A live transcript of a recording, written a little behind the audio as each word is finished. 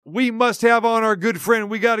we must have on our good friend.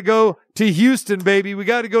 We got to go to Houston, baby. We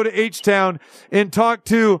got to go to H-Town and talk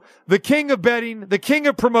to the king of betting, the king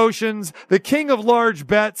of promotions, the king of large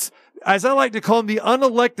bets, as I like to call him, the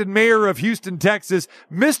unelected mayor of Houston, Texas,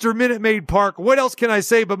 Mr. Minute Maid Park. What else can I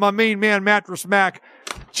say but my main man, Mattress Mack?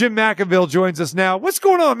 Jim MacIngvale joins us now. What's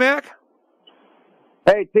going on, Mac?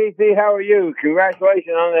 Hey, TC, how are you?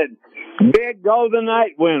 Congratulations on that big Golden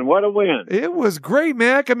Knight win. What a win. It was great,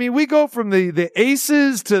 Mac. I mean, we go from the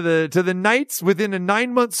Aces to the Knights within a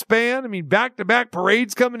 9-month span. I mean, back-to-back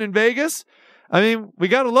parades coming in Vegas. I mean, we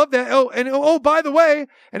got to love that. Oh, by the way,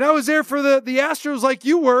 and I was there for the Astros like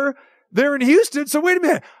you were there in Houston. So wait a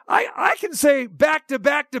minute. I can say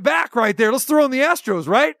back-to-back right there. Let's throw in the Astros,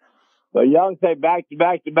 right? Well, y'all say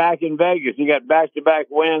back-to-back in Vegas. You got back-to-back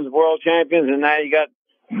wins, world champions, and now you got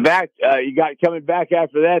coming back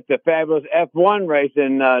after that the fabulous F1 race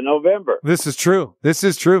in November. This is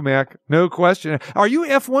true, Mac. No question. Are you an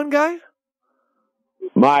F1 guy?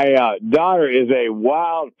 My daughter is a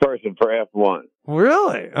wild person for F1.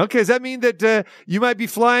 Really? Okay. Does that mean that you might be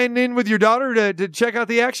flying in with your daughter to check out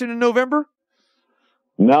the action in November?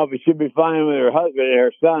 No, but she'll be flying with her husband and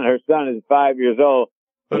her son. Her son is 5 years old.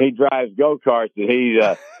 He drives go-karts,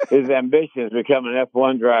 and his ambition is to become an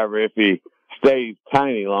F1 driver if he stays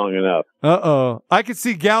tiny long enough. Uh-oh. I could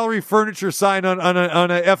see gallery furniture sign on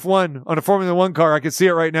a F1, on a Formula One car. I could see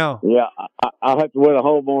it right now. Yeah, I'll have to win a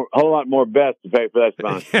whole lot more bets to pay for that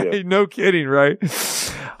sponsorship. No kidding, right?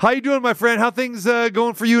 How you doing, my friend? How things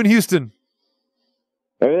going for you in Houston?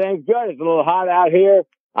 Everything's good. It's a little hot out here.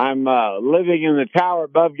 I'm living in the tower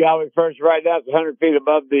above Gallery Furniture right now. It's 100 feet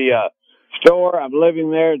above the store. I'm living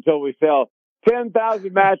there until we sell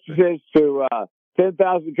 10,000 mattresses to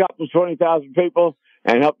 10,000 couples, 20,000 people,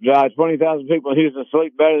 and help 20,000 people in Houston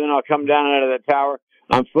sleep better. Then I'll come down out of that tower.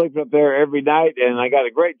 I'm sleeping up there every night, and I got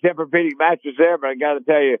a great Tempur-Pedic mattress there, but I got to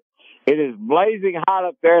tell you, it is blazing hot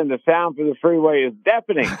up there, and the sound from the freeway is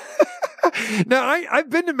deafening. Now, I've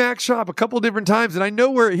been to Mac's shop a couple different times, and I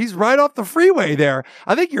know where he's right off the freeway there.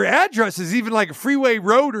 I think your address is even like a freeway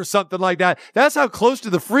road or something like that. That's how close to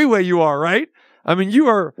the freeway you are, right? I mean, you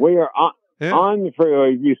are. We are on the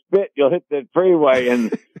freeway. If you spit, you'll hit the freeway,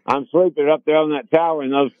 and I'm sleeping up there on that tower,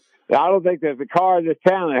 and I don't think there's a car in this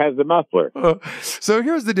town that has the muffler. So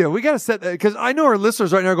here's the deal. We got to set that, because I know our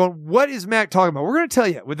listeners right now are going, what is Mac talking about? We're going to tell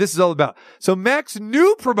you what this is all about. So Mac's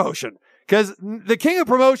new promotion, because the king of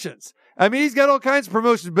promotions, I mean, he's got all kinds of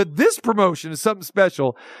promotions, but this promotion is something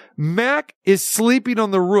special. Mac is sleeping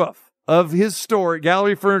on the roof of his store,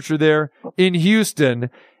 Gallery Furniture there in Houston,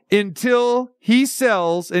 until he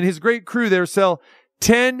sells, and his great crew there sell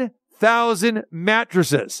 10,000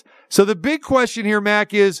 mattresses. So the big question here,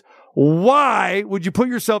 Mac, is why would you put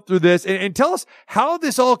yourself through this? And tell us how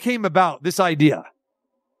this all came about, this idea.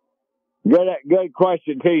 Good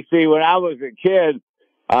question, TC. When I was a kid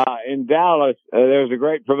in Dallas, there was a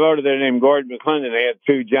great promoter there named Gordon McClendon. They had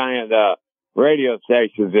two giant radio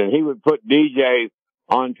stations, and he would put DJs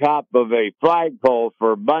on top of a flagpole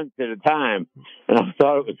for months at a time. And I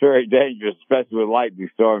thought it was very dangerous, especially with lightning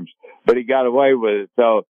storms, but he got away with it.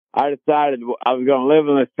 So I decided I was going to live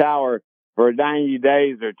in this tower for 90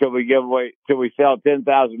 days or till we sell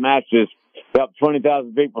 10,000 mattresses, help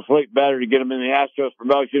 20,000 people sleep better to get them in the Astros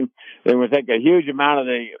promotion. Then we'll take a huge amount of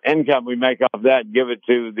the income we make off that and give it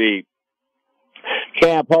to the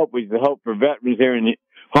Camp Hope, which is the Hope for Veterans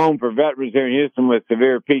home for veterans here in Houston with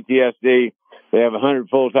severe PTSD. They have 100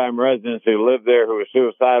 full-time residents who live there who are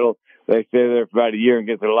suicidal. They stay there for about a year and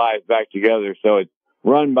get their lives back together. So it's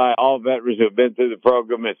run by all veterans who have been through the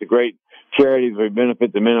program. It's a great charity. We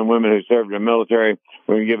benefit the men and women who serve in the military.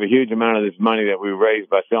 We're going to give a huge amount of this money that we raised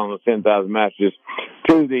by selling those 10,000 mattresses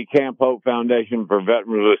to the Camp Hope Foundation for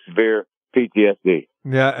veterans with severe PTSD.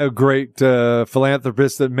 Yeah, a great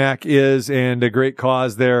philanthropist that Mac is, and a great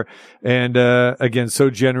cause there. And again, so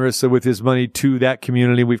generous with his money to that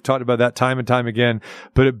community. We've talked about that time and time again,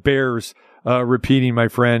 but it bears repeating, my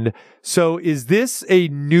friend. So is this a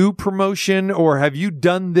new promotion, or have you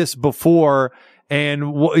done this before?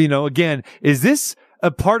 And, again, is this a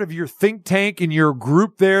part of your think tank in your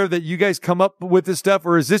group there that you guys come up with this stuff,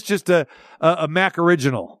 or is this just a Mac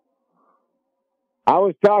original? I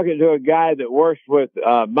was talking to a guy that works with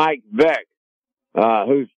Mike Veck,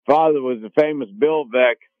 whose father was the famous Bill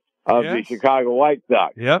Veck of the Chicago White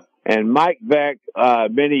Sox. Yep. And Mike Veck,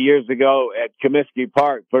 many years ago at Comiskey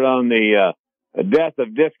Park, put on the Death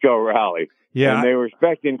of Disco rally. Yeah. And they were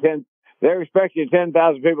expecting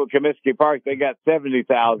 10,000 people at Comiskey Park. They got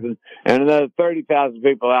 70,000, and another 30,000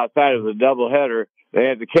 people outside of the doubleheader. They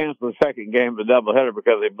had to cancel the second game of the doubleheader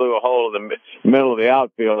because they blew a hole in the middle of the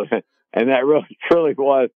outfield. And that really, truly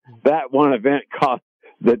was, that one event cost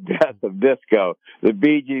the death of disco. The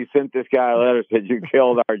Bee Gees sent this guy a letter, said you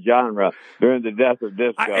killed our genre during the death of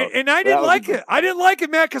disco. And I didn't like it. I didn't like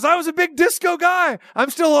it, Matt, because I was a big disco guy.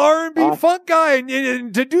 I'm still an R&B funk guy.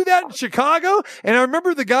 And to do that in Chicago, and I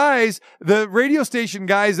remember the guys, the radio station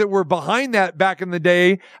guys that were behind that back in the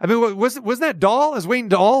day. I mean, wasn't that Dahl? Is Wayne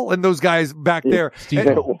Dahl and those guys back there?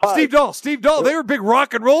 Steve Dahl. They were big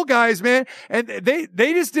rock and roll guys, man. And they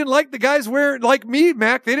just didn't like the guys wearing, like me,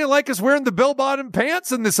 Mac. They didn't like us wearing the bell-bottom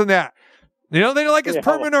pants and this and that. You know, they didn't like us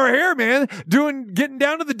perming our hair, man, getting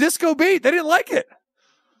down to the disco beat. They didn't like it.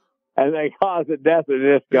 And they caused the death of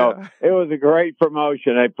disco. Yeah. It was a great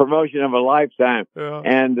promotion, a promotion of a lifetime. Yeah.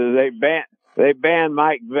 And they banned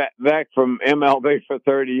Mike Veck from MLB for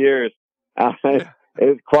 30 years.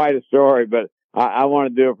 It's quite a story, but I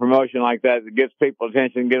want to do a promotion like that gets people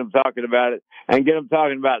attention, get them talking about it, and get them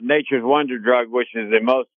talking about nature's wonder drug, which is the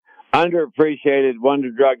most underappreciated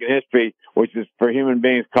wonder drug in history, which is for human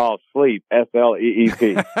beings called sleep,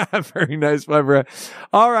 S-L-E-E-P. Very nice, my friend.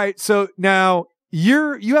 All right, so now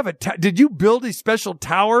you have did you build a special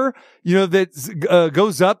tower, that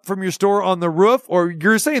goes up from your store on the roof, or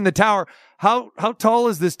you're saying the tower? How tall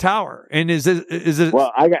is this tower? And is it?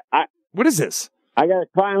 Well, what is this? I got to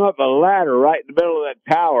climb up a ladder right in the middle of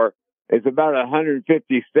that tower. It's about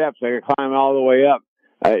 150 steps. I got to climb all the way up.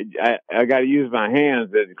 I got to use my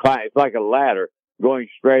hands to climb. It's like a ladder going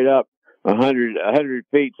straight up 100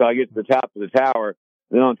 feet. So I get to the top of the tower.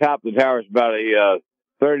 Then on top of the tower is about a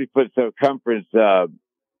 30-foot circumference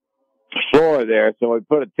floor there. So we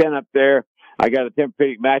put a tent up there. I got a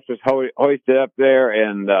Tempur-Pedic mattress hoisted up there,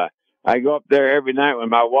 and I go up there every night with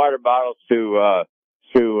my water bottles to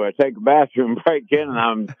take a bathroom break in, and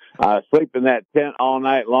I'm sleeping in that tent all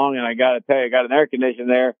night long. And I got to tell you, I got an air conditioner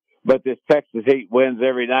there, but this Texas heat wins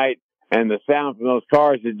every night, and the sound from those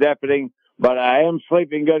cars is deafening. But I am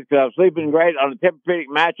sleeping good because I'm sleeping great on a Tempur-Pedic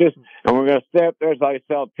mattress, and we're going to stay up there so I can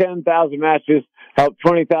sell 10,000 mattresses, help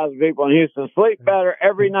 20,000 people in Houston sleep better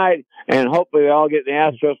every night, and hopefully they all get the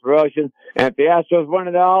Astros promotion. And if the Astros win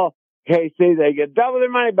it all, KC, they get double their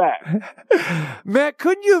money back. Matt,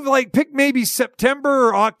 couldn't you have picked maybe September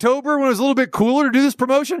or October when it was a little bit cooler to do this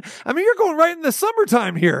promotion? I mean, you're going right in the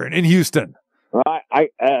summertime here in Houston. Well, I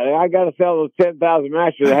got to sell those 10,000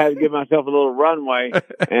 mattresses. I had to give myself a little runway,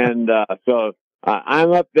 and so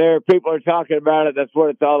I'm up there. People are talking about it. That's what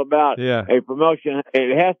it's all about. Yeah. A promotion.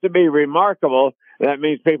 It has to be remarkable. That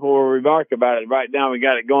means people will remark about it. Right now, we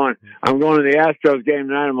got it going. I'm going to the Astros game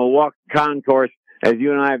tonight. I'm going to walk the concourse, as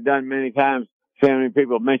you and I have done many times. So many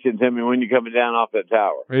people mentioned to me when you're coming down off that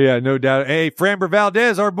tower. Yeah, no doubt. Hey, Framber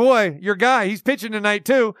Valdez, our boy, your guy, he's pitching tonight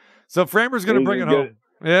too. So Framber's going to bring it home.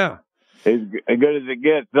 Yeah. As good as it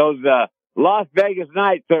gets. Those Las Vegas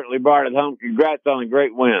Knights certainly brought it home. Congrats on a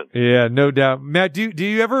great win. Yeah, no doubt. Matt, do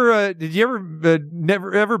you ever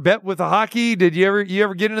never bet with the hockey? Did you ever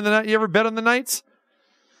get into the night? You ever bet on the Knights?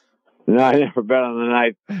 No, I never bet on the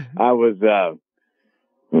Knights. I was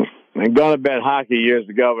I'm going to bet hockey years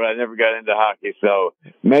ago, but I never got into hockey. So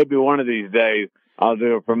maybe one of these days I'll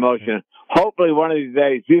do a promotion. Hopefully one of these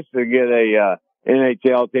days Houston get a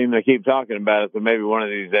NHL team. They keep talking about it, so maybe one of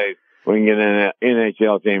these days we can get an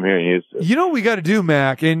NHL team here in Houston. You know what we got to do,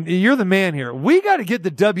 Mac, and you're the man here. We got to get the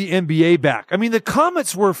WNBA back. I mean, the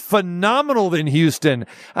Comets were phenomenal in Houston.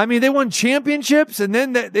 I mean, they won championships, and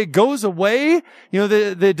then it goes away.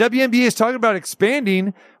 The WNBA is talking about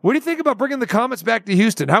expanding. What do you think about bringing the Comets back to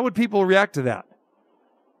Houston? How would people react to that?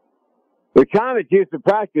 The Comets used to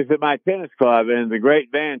practice at my tennis club, and the great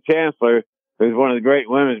Van Chancellor, who's one of the great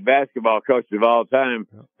women's basketball coaches of all time,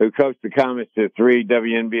 who coached the Comets to 3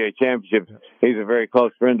 WNBA championships. He's a very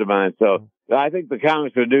close friend of mine. So I think the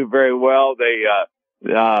Comets will do very well. The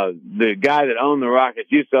guy that owned the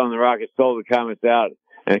Rockets, used to own the Rockets, sold the Comets out,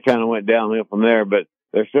 and it kind of went downhill from there. But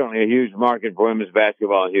there's certainly a huge market for women's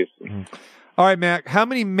basketball in Houston. All right, Mac, how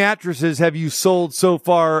many mattresses have you sold so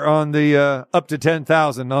far on the up to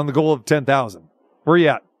 10,000, on the goal of 10,000? Where are you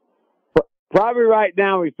at? Probably right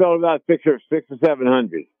now we sold about 600 or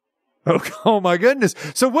 700. Oh my goodness.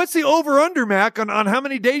 So what's the over-under, Mac, on how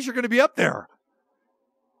many days you're going to be up there?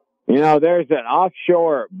 There's an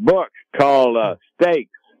offshore book called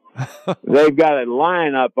Stakes. They've got a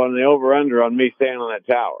line up on the over-under on me staying on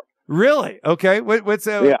that tower. Really? Okay. What's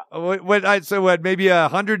yeah. Maybe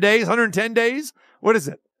 100 days, 110 days? What is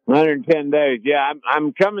it? 110 days. Yeah,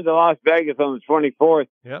 I'm coming to Las Vegas on the 24th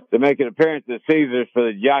to make an appearance at Caesars for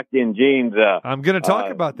the Jockey and Jeans. I'm going to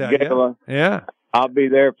talk about that. Yeah. I'll be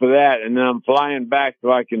there for that, and then I'm flying back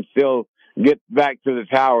so I can still get back to the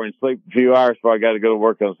tower and sleep a few hours before I got to go to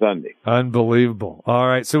work on Sunday. Unbelievable. All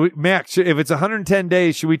right. So, Max, if it's 110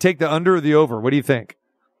 days, should we take the under or the over? What do you think?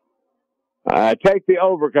 Take the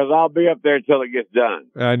over because I'll be up there until it gets done.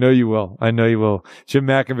 I know you will. Jim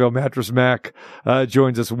MacIngvale, Mattress Mack,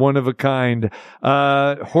 joins us. One of a kind.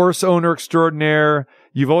 Horse owner extraordinaire.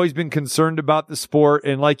 You've always been concerned about the sport.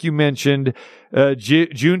 And like you mentioned,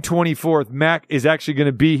 June 24th, Mac is actually going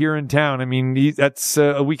to be here in town. I mean, that's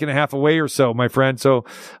a week and a half away or so, my friend. So,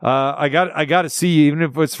 I got to see you, even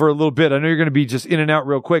if it's for a little bit. I know you're going to be just in and out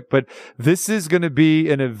real quick, but this is going to be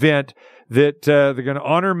an event that they're going to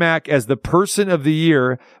honor Mac as the Person of the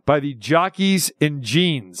Year by the Jockeys and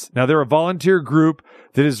Jeans. Now, they're a volunteer group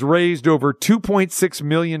that has raised over $2.6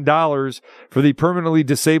 million for the Permanently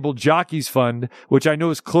Disabled Jockeys Fund, which I know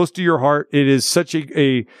is close to your heart. It is such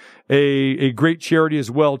a great charity as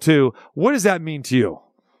well, too. What does that mean to you?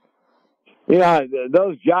 Yeah,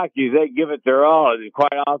 those jockeys, they give it their all.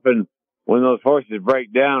 Quite often, when those horses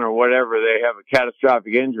break down or whatever, they have a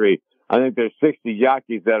catastrophic injury. I think there's 60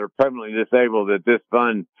 jockeys that are permanently disabled that this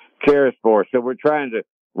fund cares for. So we're trying to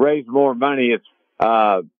raise more money. It's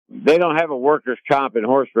they don't have a workers' comp in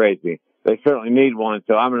horse racing. They certainly need one.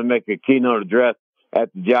 So I'm going to make a keynote address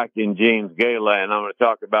at the Jockey and Jeans Gala, and I'm going to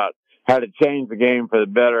talk about how to change the game for the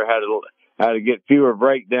better, how to get fewer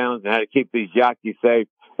breakdowns, and how to keep these jockeys safe,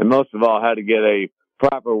 and most of all, how to get a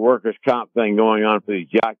proper workers' comp thing going on for these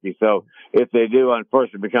jockeys. So if they do,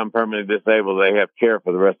 unfortunately, become permanently disabled, they have care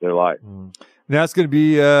for the rest of their life. That's going to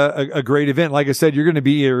be a great event. Like I said, you're going to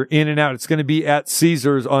be in and out. It's going to be at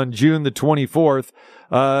Caesars on June the 24th.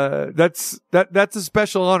 That's a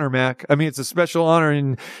special honor, Mac. I mean, it's a special honor,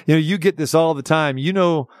 and you get this all the time. You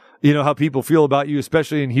know how people feel about you,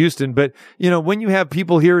 especially in Houston. But, when you have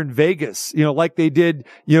people here in Vegas, like they did,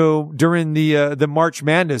 during the March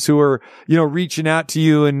Madness, who are, reaching out to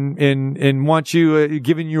you and want you,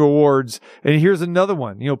 giving you awards. And here's another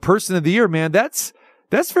one, Person of the Year, man. That's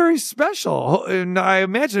very special. And I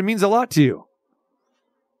imagine it means a lot to you.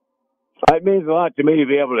 It means a lot to me to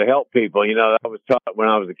be able to help people. I was taught when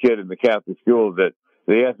I was a kid in the Catholic schools that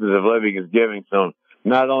the essence of living is giving. So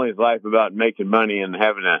not only is life about making money and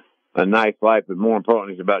having a nice life, but more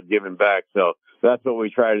importantly, it's about giving back. So that's what we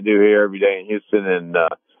try to do here every day in Houston, and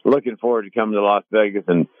looking forward to coming to Las Vegas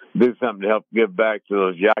and do something to help give back to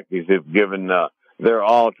those jockeys who've given their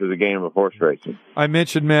all to the game of horse racing. I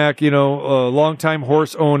mentioned, Mac, a longtime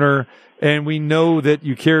horse owner, and we know that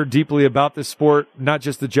you care deeply about the sport, not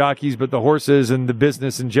just the jockeys, but the horses and the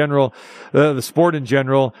business in general, the sport in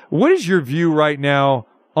general. What is your view right now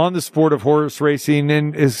on the sport of horse racing,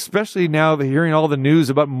 and especially now hearing all the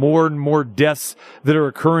news about more and more deaths that are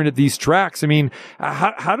occurring at these tracks? I mean,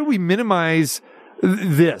 how do we minimize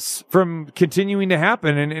this from continuing to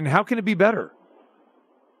happen, and how can it be better?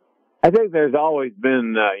 I think there's always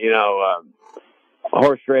been,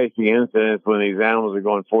 horse racing incidents when these animals are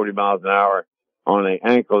going 40 miles an hour on an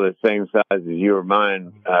ankle the same size as you or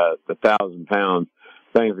mine, 1,000 pounds.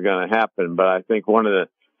 Things are going to happen. But I think one of the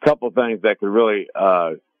couple things that could really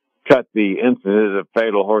cut the incidence of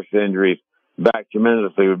fatal horse injuries back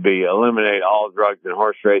tremendously would be eliminate all drugs in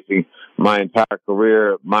horse racing. My entire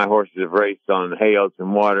career, my horses have raced on hay, oats,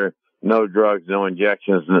 and water. No drugs, no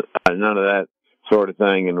injections, none of that sort of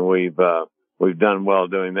thing. And we've done well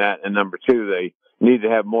doing that. And number two, they need to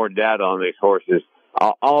have more data on these horses.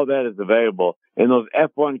 All that is available. In those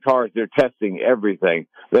F1 cars, they're testing everything.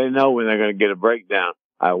 They know when they're going to get a breakdown.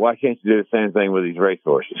 Why can't you do the same thing with these race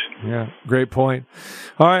horses? Yeah, great point.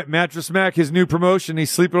 All right, Mattress Mack, his new promotion.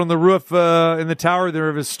 He's sleeping on the roof in the tower there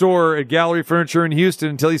of his store at Gallery Furniture in Houston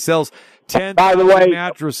until he sells 10,000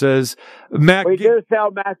 mattresses. Mac, we do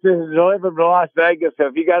sell mattresses delivered to Las Vegas. So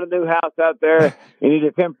if you got a new house out there, you need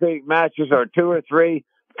a Tempur mattress or two or three,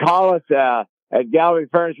 call us at Gallery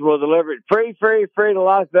Furniture. We'll deliver it free to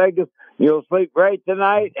Las Vegas. You'll sleep great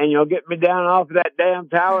tonight, and you'll get me down off of that damn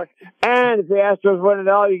tower. And if the Astros win it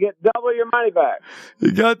all, you get double your money back.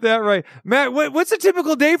 You got that right. Matt, what's a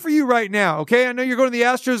typical day for you right now? Okay, I know you're going to the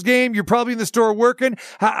Astros game. You're probably in the store working.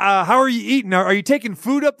 How are you eating? Are you taking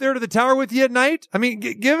food up there to the tower with you at night? I mean,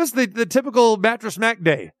 give us the typical Mattress Mack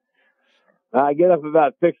day. I get up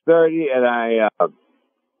about 6:30, and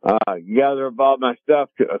I gather up all my stuff,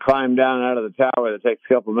 climb down out of the tower. It takes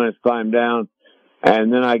a couple of minutes to climb down.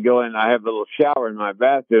 And then I go in, I have a little shower in my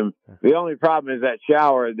bathroom. The only problem is that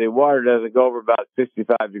shower, the water doesn't go over about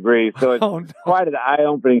 65 degrees. So it's quite an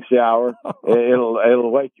eye-opening shower.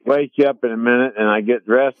 It'll wake you up in a minute, and I get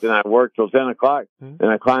dressed and I work till 10 o'clock. And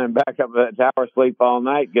I climb back up to that tower, sleep all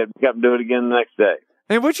night, get up and do it again the next day.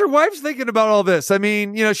 And what's your wife's thinking about all this? I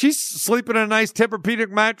mean, she's sleeping in a nice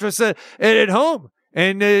Tempur-Pedic mattress at home.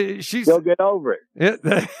 And she'll get over it.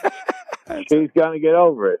 Yeah. she's going to get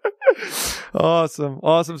over it.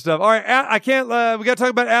 Awesome stuff. All right, I can't. We got to talk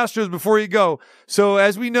about Astros before you go. So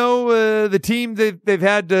as we know, the team they've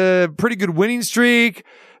had a pretty good winning streak.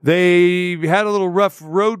 They had a little rough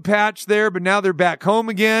road patch there, but now they're back home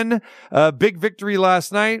again. Big victory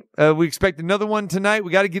last night. We expect another one tonight.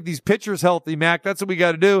 We got to get these pitchers healthy, Mac. That's what we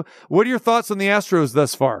got to do. What are your thoughts on the Astros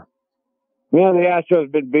thus far? Well, the Astros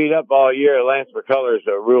have been beat up all year. Lance McCullers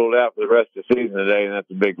ruled out for the rest of the season today, and that's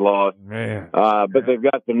a big loss. Man. But they've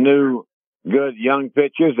got some new, good young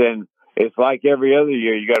pitchers, and it's like every other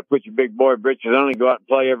year. You got to put your big boy britches on and go out and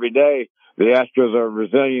play every day. The Astros are a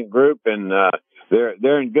resilient group, and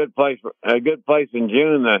they're in a good place in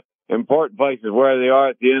June. The important place is where they are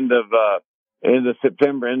at the end of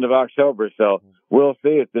September, end of October. So we'll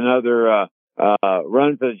see. It's another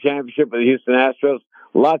run for the championship with the Houston Astros.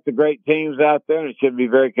 Lots of great teams out there, and it should be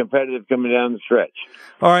very competitive coming down the stretch.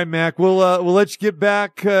 All right, Mac. We'll let you get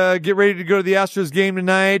back, get ready to go to the Astros game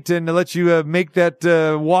tonight, and let you make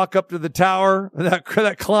that walk up to the tower,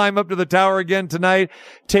 that climb up to the tower again tonight.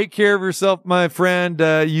 Take care of yourself, my friend.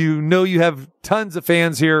 You know you have tons of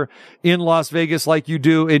fans here in Las Vegas, like you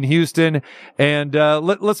do in Houston, and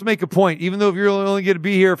let's make a point, even though if you're only going to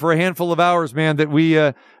be here for a handful of hours, man, that we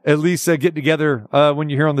at least get together when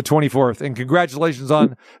you're here on the 24th. And congratulations on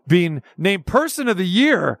being named Person of the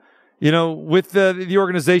Year, with the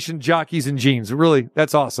organization Jockeys and Jeans. Really,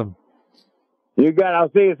 that's awesome. You got it.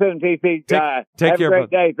 I'll see you soon, TC. Take care, have a great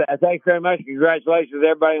day. Thanks very much. Congratulations,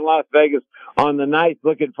 everybody in Las Vegas on the night.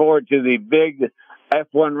 Looking forward to the big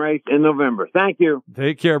F1 race in November. Thank you.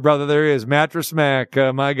 Take care, brother. There he is, Mattress Mack,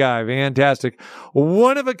 my guy. Fantastic.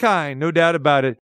 One of a kind, no doubt about it.